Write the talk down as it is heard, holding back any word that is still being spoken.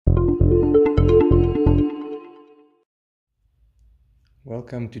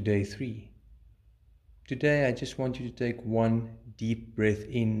Welcome to day 3. Today I just want you to take one deep breath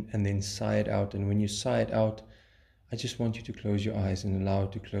in and then sigh it out. And when you sigh it out, I just want you to close your eyes and allow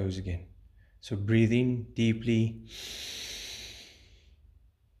it to close again. So breathe in deeply.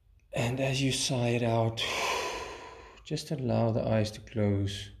 And as you sigh it out, just allow the eyes to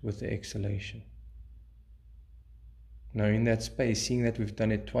close with the exhalation. Now in that space, seeing that we've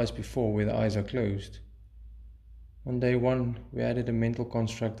done it twice before where the eyes are closed, on day 1, we added a mental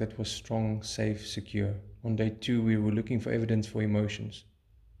construct that was strong, safe, secure. On day 2, we were looking for evidence for emotions.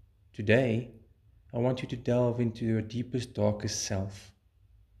 Today, I want you to delve into your deepest, darkest self.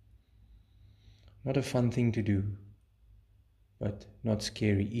 Not a fun thing to do, but not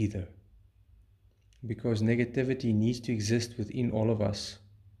scary either. Because negativity needs to exist within all of us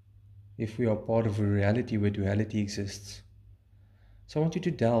if we are part of a reality where duality exists. So I want you to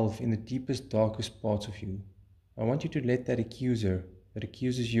delve in the deepest, darkest parts of you. I want you to let that accuser that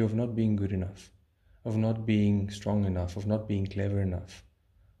accuses you of not being good enough, of not being strong enough, of not being clever enough,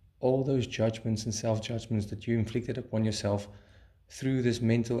 all those judgments and self-judgments that you inflicted upon yourself through this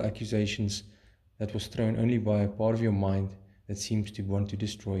mental accusations that was thrown only by a part of your mind that seems to want to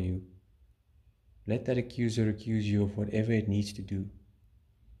destroy you. Let that accuser accuse you of whatever it needs to do.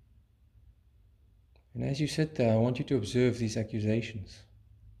 And as you sit there, I want you to observe these accusations.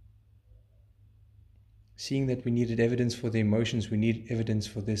 Seeing that we needed evidence for the emotions, we need evidence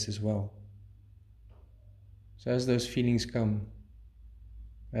for this as well. So as those feelings come,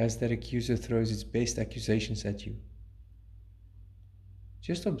 as that accuser throws its best accusations at you,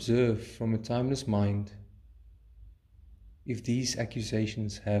 just observe from a timeless mind if these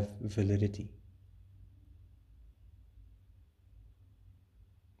accusations have validity.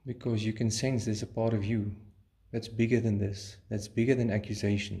 Because you can sense there's a part of you that's bigger than this, that's bigger than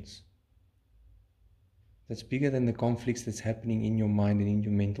accusations. That's bigger than the conflicts that's happening in your mind and in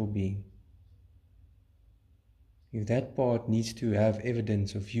your mental being. If that part needs to have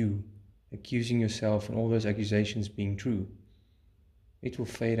evidence of you accusing yourself and all those accusations being true, it will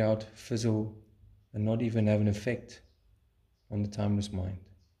fade out, fizzle, and not even have an effect on the timeless mind.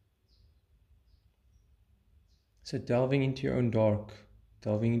 So delving into your own dark,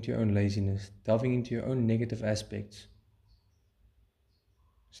 delving into your own laziness, delving into your own negative aspects,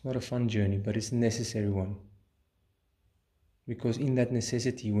 it's not a fun journey, but it's a necessary one. Because in that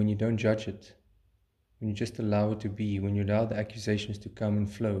necessity, when you don't judge it, when you just allow it to be, when you allow the accusations to come and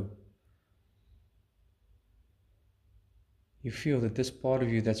flow, you feel that this part of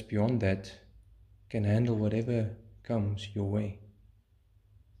you that's beyond that can handle whatever comes your way.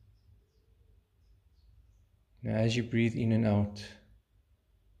 Now as you breathe in and out,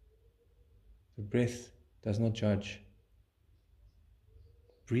 the breath does not judge.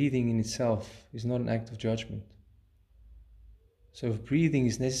 Breathing in itself is not an act of judgment. So if breathing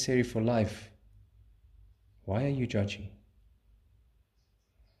is necessary for life, why are you judging?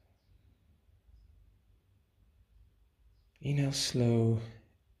 Inhale slow,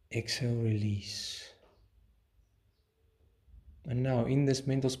 exhale release. And now in this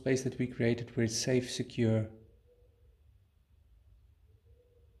mental space that we created where it's safe, secure,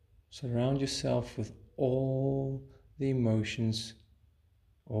 surround yourself with all the emotions,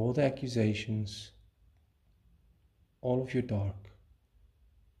 all the accusations, all of your dark.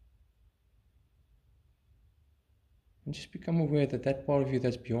 And just become aware that that part of you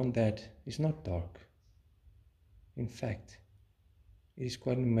that's beyond that is not dark. In fact, it is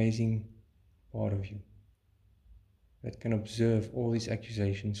quite an amazing part of you that can observe all these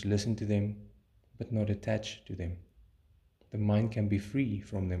accusations, listen to them, but not attach to them. The mind can be free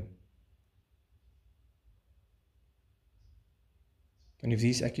from them. And if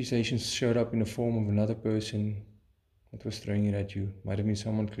these accusations showed up in the form of another person that was throwing it at you, might have been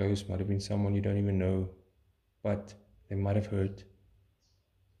someone close, might have been someone you don't even know, but they might have hurt.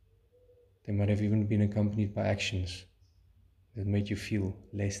 They might have even been accompanied by actions that made you feel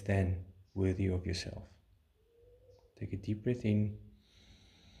less than worthy of yourself. Take a deep breath in,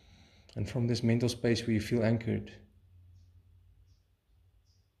 and from this mental space where you feel anchored,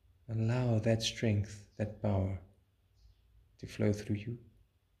 allow that strength, that power to flow through you,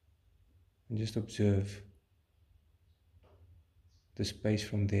 and just observe the space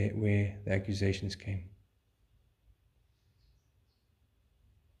from there where the accusations came.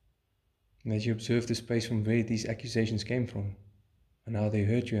 And as you observe the space from where these accusations came from, and how they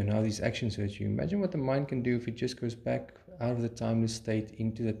hurt you and how these actions hurt you, imagine what the mind can do if it just goes back out of the timeless state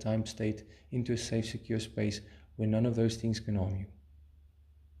into the time state, into a safe, secure space where none of those things can harm you.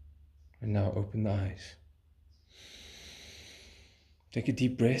 And now open the eyes. Take a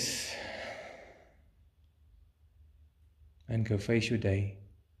deep breath. and go face your day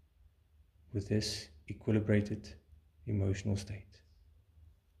with this equilibrated emotional state.